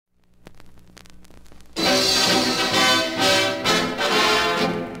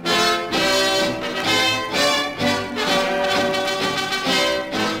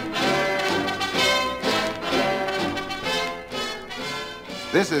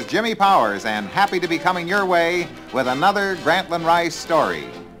this is Jimmy Powers, and happy to be coming your way with another Grantland Rice story.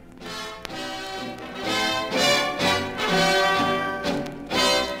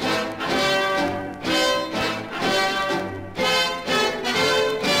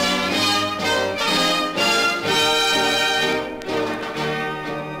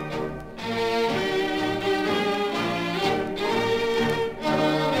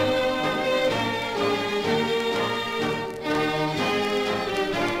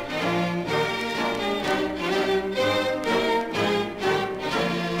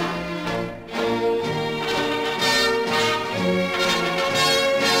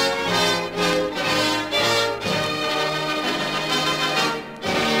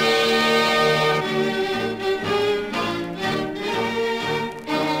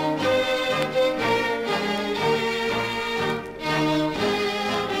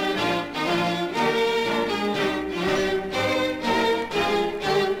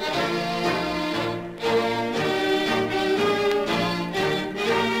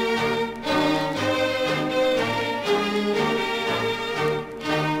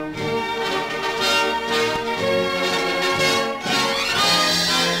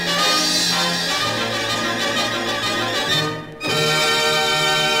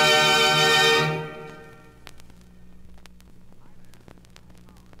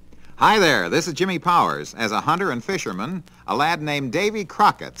 Hi there, this is Jimmy Powers. As a hunter and fisherman, a lad named Davy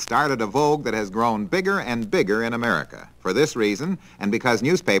Crockett started a vogue that has grown bigger and bigger in America. For this reason, and because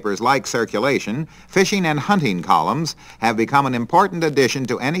newspapers like circulation, fishing and hunting columns have become an important addition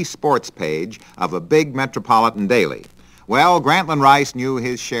to any sports page of a big metropolitan daily. Well, Grantland Rice knew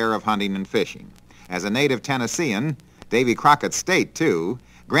his share of hunting and fishing. As a native Tennessean, Davy Crockett's state too,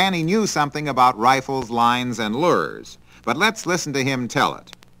 Granny knew something about rifles, lines, and lures. But let's listen to him tell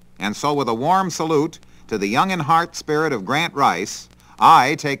it. And so with a warm salute to the young in heart spirit of Grant Rice,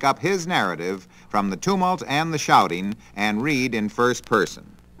 I take up his narrative from the tumult and the shouting and read in first person.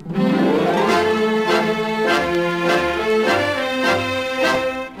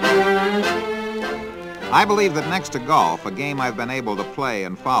 I believe that next to golf, a game I've been able to play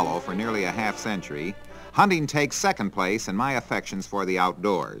and follow for nearly a half-century, hunting takes second place in my affections for the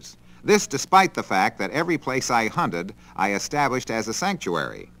outdoors. This despite the fact that every place I hunted, I established as a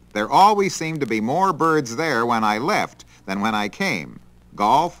sanctuary. There always seemed to be more birds there when I left than when I came.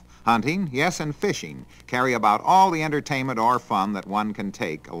 Golf, hunting, yes, and fishing carry about all the entertainment or fun that one can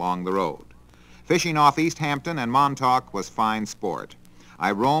take along the road. Fishing off East Hampton and Montauk was fine sport.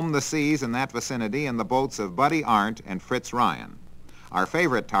 I roamed the seas in that vicinity in the boats of Buddy Arndt and Fritz Ryan. Our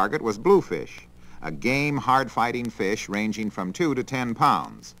favorite target was bluefish, a game, hard-fighting fish ranging from 2 to 10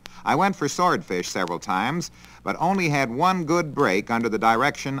 pounds. I went for swordfish several times, but only had one good break under the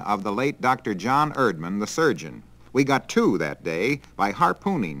direction of the late Dr. John Erdman, the surgeon. We got 2 that day by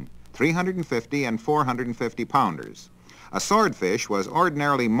harpooning, 350 and 450 pounders. A swordfish was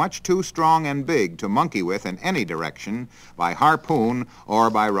ordinarily much too strong and big to monkey with in any direction by harpoon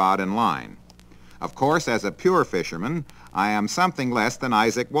or by rod and line. Of course, as a pure fisherman, I am something less than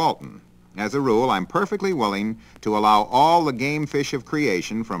Isaac Walton. As a rule, I'm perfectly willing to allow all the game fish of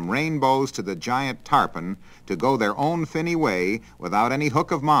creation, from rainbows to the giant tarpon, to go their own finny way without any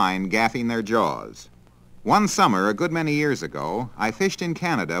hook of mine gaffing their jaws. One summer, a good many years ago, I fished in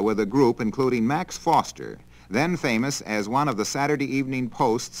Canada with a group including Max Foster, then famous as one of the Saturday Evening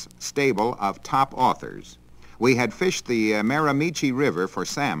Post's stable of top authors. We had fished the Miramichi River for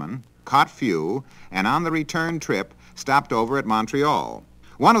salmon, caught few, and on the return trip stopped over at Montreal.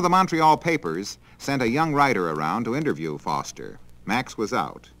 One of the Montreal papers sent a young writer around to interview Foster. Max was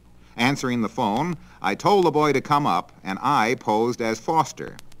out. Answering the phone, I told the boy to come up, and I posed as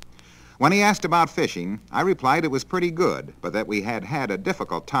Foster. When he asked about fishing, I replied it was pretty good, but that we had had a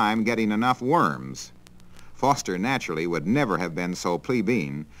difficult time getting enough worms. Foster naturally would never have been so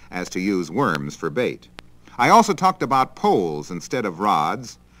plebeian as to use worms for bait. I also talked about poles instead of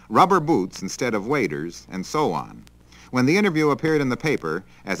rods, rubber boots instead of waders, and so on. When the interview appeared in the paper,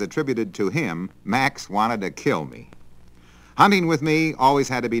 as attributed to him, Max wanted to kill me. Hunting with me always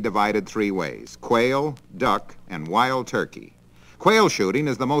had to be divided 3 ways: quail, duck, and wild turkey. Quail shooting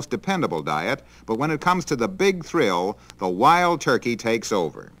is the most dependable diet, but when it comes to the big thrill, the wild turkey takes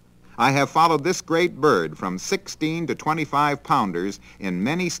over. I have followed this great bird from 16 to 25 pounders in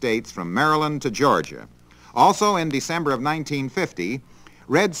many states from Maryland to Georgia. Also in December of 1950,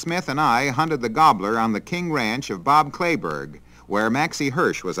 Red Smith and I hunted the gobbler on the King Ranch of Bob Clayburg, where Maxie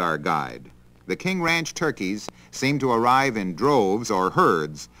Hirsch was our guide. The King Ranch turkeys seemed to arrive in droves or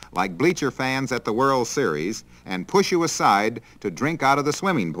herds, like bleacher fans at the World Series, and push you aside to drink out of the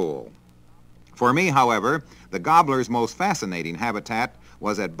swimming pool. For me, however, the gobbler's most fascinating habitat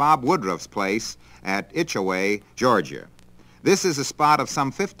was at Bob Woodruff's place at Itchaway, Georgia. This is a spot of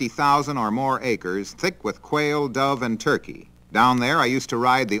some 50,000 or more acres, thick with quail, dove, and turkey. Down there, I used to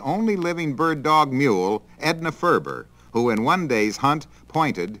ride the only living bird-dog mule, Edna Ferber, who in one day's hunt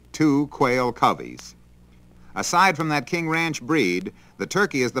pointed 2 quail coveys. Aside from that King Ranch breed, the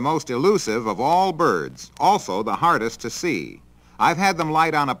turkey is the most elusive of all birds, also the hardest to see. I've had them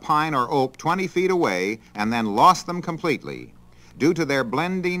light on a pine or oak 20 feet away and then lost them completely. Due to their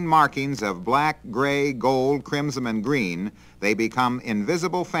blending markings of black, gray, gold, crimson, and green, they become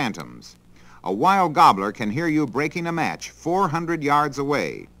invisible phantoms. A wild gobbler can hear you breaking a match 400 yards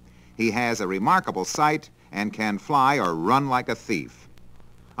away. He has a remarkable sight and can fly or run like a thief.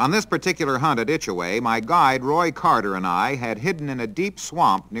 On this particular hunt at Itchaway, my guide, Roy Carter, and I had hidden in a deep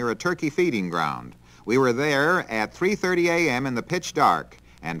swamp near a turkey feeding ground. We were there at 3:30 a.m. in the pitch dark,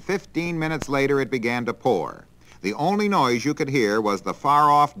 and 15 minutes later it began to pour. The only noise you could hear was the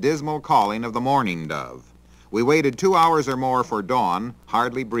far-off dismal calling of the mourning dove. We waited 2 hours or more for dawn,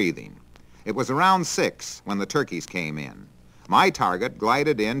 hardly breathing. It was around 6 when the turkeys came in. My target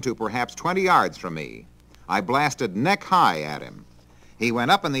glided in to perhaps 20 yards from me. I blasted neck high at him. He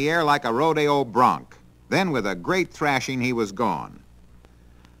went up in the air like a rodeo bronc. Then with a great thrashing he was gone.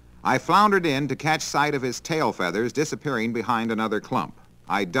 I floundered in to catch sight of his tail feathers disappearing behind another clump.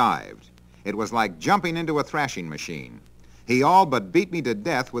 I dived. It was like jumping into a thrashing machine. He all but beat me to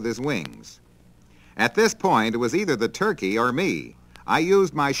death with his wings. At this point, it was either the turkey or me. I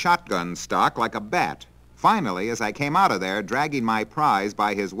used my shotgun stock like a bat. Finally, as I came out of there, dragging my prize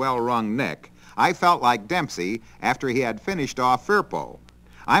by his well-wrung neck, I felt like Dempsey after he had finished off Firpo.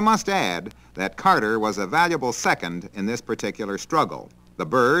 I must add that Carter was a valuable second in this particular struggle. The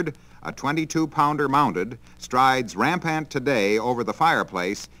bird, a 22-pounder mounted, strides rampant today over the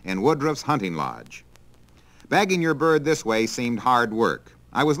fireplace in Woodruff's hunting lodge. Bagging your bird this way seemed hard work.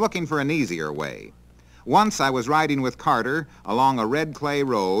 I was looking for an easier way. Once I was riding with Carter along a red clay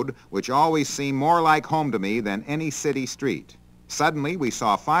road, which always seemed more like home to me than any city street. Suddenly, we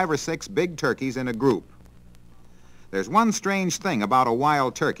saw 5 or 6 big turkeys in a group. "There's one strange thing about a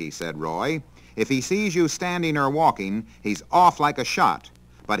wild turkey," said Roy. "If he sees you standing or walking, he's off like a shot.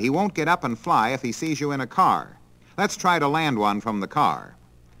 But he won't get up and fly if he sees you in a car. Let's try to land one from the car."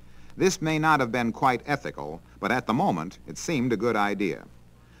 This may not have been quite ethical, but at the moment it seemed a good idea.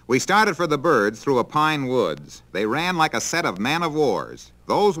 We started for the birds through a pine woods. They ran like a set of man-of-wars.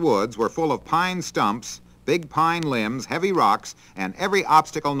 Those woods were full of pine stumps, big pine limbs, heavy rocks, and every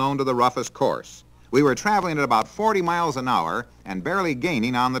obstacle known to the roughest course. We were traveling at about 40 miles an hour and barely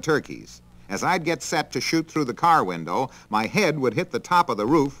gaining on the turkeys. As I'd get set to shoot through the car window, my head would hit the top of the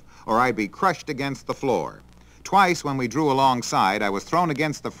roof or I'd be crushed against the floor. Twice when we drew alongside, I was thrown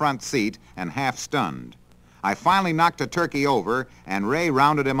against the front seat and half stunned. I finally knocked a turkey over and Ray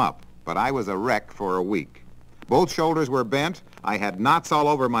rounded him up, but I was a wreck for a week. Both shoulders were bent, I had knots all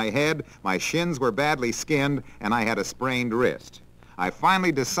over my head, my shins were badly skinned, and I had a sprained wrist. I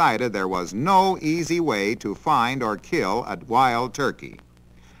finally decided there was no easy way to find or kill a wild turkey.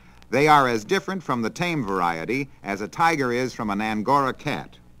 They are as different from the tame variety as a tiger is from an Angora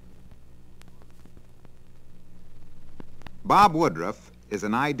cat. Bob Woodruff is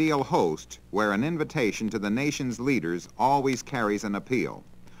an ideal host where an invitation to the nation's leaders always carries an appeal.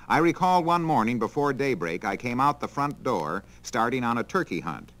 I recall one morning before daybreak I came out the front door starting on a turkey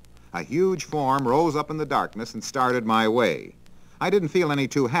hunt. A huge form rose up in the darkness and started my way. I didn't feel any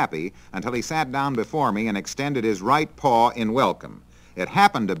too happy until he sat down before me and extended his right paw in welcome. It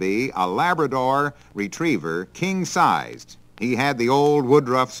happened to be a Labrador retriever, king-sized. He had the old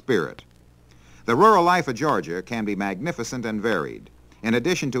Woodruff spirit. The rural life of Georgia can be magnificent and varied. In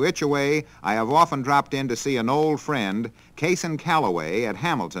addition to Itchaway, I have often dropped in to see an old friend, Cason Calloway, at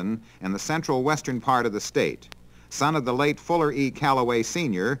Hamilton in the central western part of the state. Son of the late Fuller E. Calloway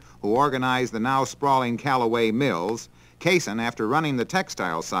Sr., who organized the now sprawling Calloway Mills, Cason, after running the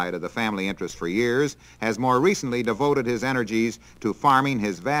textile side of the family interest for years, has more recently devoted his energies to farming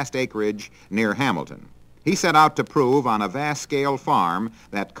his vast acreage near Hamilton. He set out to prove on a vast-scale farm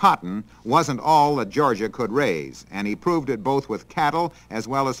that cotton wasn't all that Georgia could raise, and he proved it both with cattle as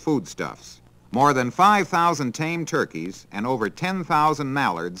well as foodstuffs. More than 5,000 tame turkeys and over 10,000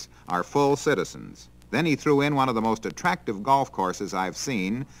 mallards are full citizens. Then he threw in one of the most attractive golf courses I've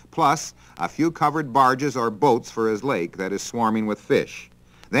seen, plus a few covered barges or boats for his lake that is swarming with fish.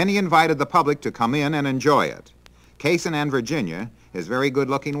 Then he invited the public to come in and enjoy it. Cason and Virginia, his very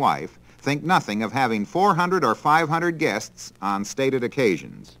good-looking wife, think nothing of having 400 or 500 guests on stated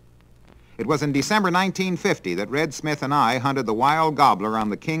occasions. It was in December 1950 that Red Smith and I hunted the wild gobbler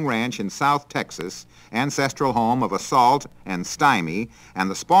on the King Ranch in South Texas, ancestral home of Assault and Stymie, and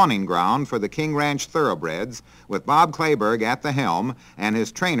the spawning ground for the King Ranch thoroughbreds, with Bob Clayberg at the helm and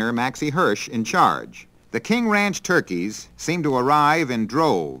his trainer, Maxie Hirsch, in charge. The King Ranch turkeys seem to arrive in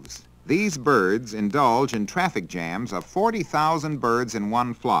droves. These birds indulge in traffic jams of 40,000 birds in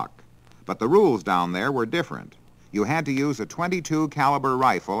one flock. But the rules down there were different. You had to use a .22 caliber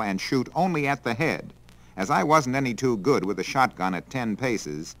rifle and shoot only at the head. As I wasn't any too good with a shotgun at 10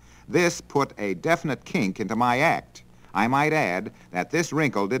 paces, this put a definite kink into my act. I might add that this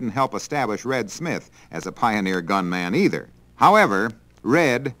wrinkle didn't help establish Red Smith as a pioneer gunman either. However,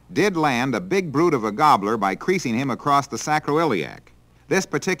 Red did land a big brute of a gobbler by creasing him across the sacroiliac. This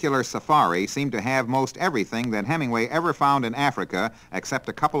particular safari seemed to have most everything that Hemingway ever found in Africa except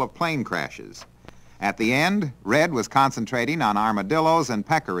a couple of plane crashes. At the end, Red was concentrating on armadillos and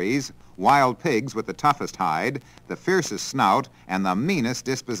peccaries, wild pigs with the toughest hide, the fiercest snout, and the meanest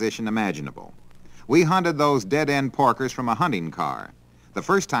disposition imaginable. We hunted those dead-end porkers from a hunting car. The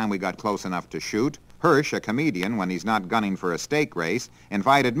first time we got close enough to shoot, Hirsch, a comedian when he's not gunning for a steak race,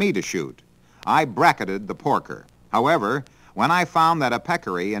 invited me to shoot. I bracketed the porker. However, when I found that a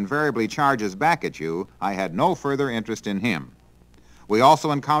peccary invariably charges back at you, I had no further interest in him. We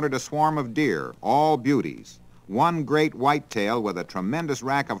also encountered a swarm of deer, all beauties. One great whitetail with a tremendous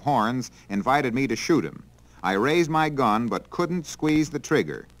rack of horns invited me to shoot him. I raised my gun but couldn't squeeze the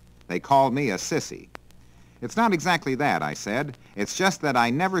trigger. They called me a sissy. It's not exactly that, I said. It's just that I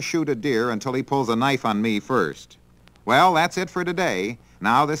never shoot a deer until he pulls a knife on me first. Well, that's it for today.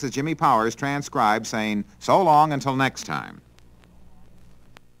 Now this is Jimmy Powers transcribed saying so long until next time.